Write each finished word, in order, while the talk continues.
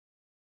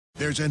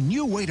There's a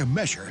new way to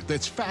measure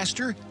that's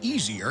faster,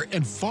 easier,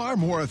 and far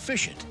more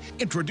efficient.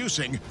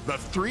 Introducing the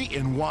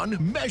 3-in-1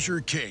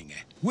 Measure King.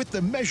 With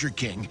the Measure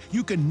King,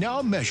 you can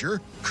now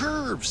measure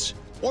curves.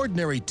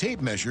 Ordinary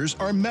tape measures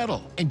are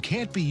metal and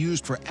can't be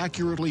used for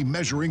accurately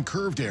measuring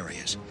curved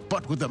areas.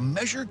 But with the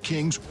Measure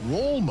King's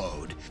roll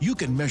mode, you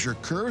can measure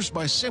curves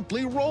by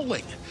simply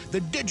rolling.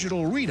 The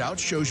digital readout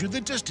shows you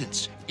the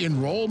distance.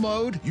 In roll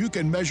mode, you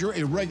can measure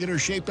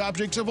irregular-shaped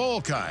objects of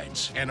all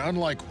kinds. And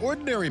unlike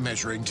ordinary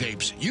measuring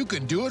tapes, you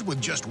can do it with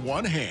just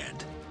one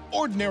hand.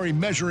 Ordinary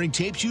measuring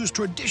tapes use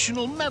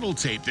traditional metal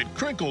tape that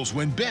crinkles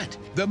when bent.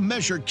 The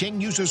Measure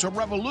King uses a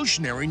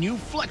revolutionary new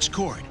flex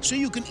cord, so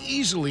you can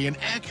easily and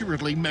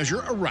accurately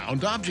measure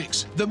around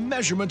objects. The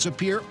measurements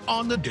appear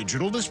on the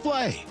digital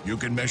display. You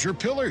can measure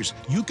pillars.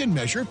 You can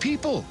measure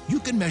people. You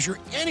can measure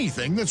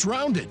anything that's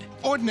rounded.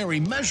 Ordinary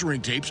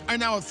measuring tapes are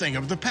now a thing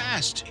of the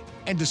past.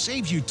 And to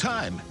save you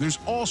time, there's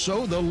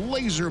also the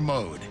laser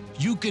mode.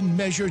 You can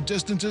measure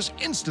distances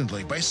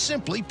instantly by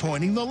simply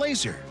pointing the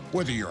laser.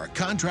 Whether you're a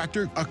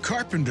contractor, a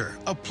carpenter,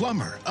 a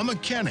plumber, a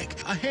mechanic,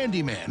 a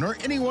handyman, or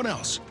anyone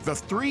else, the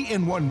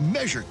 3-in-1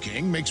 Measure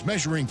King makes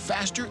measuring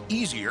faster,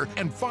 easier,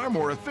 and far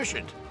more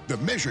efficient. The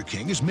Measure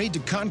King is made to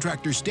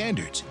contractor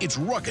standards. It's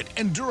rugged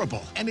and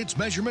durable, and its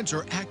measurements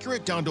are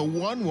accurate down to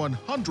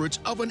 1/100th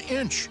of an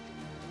inch.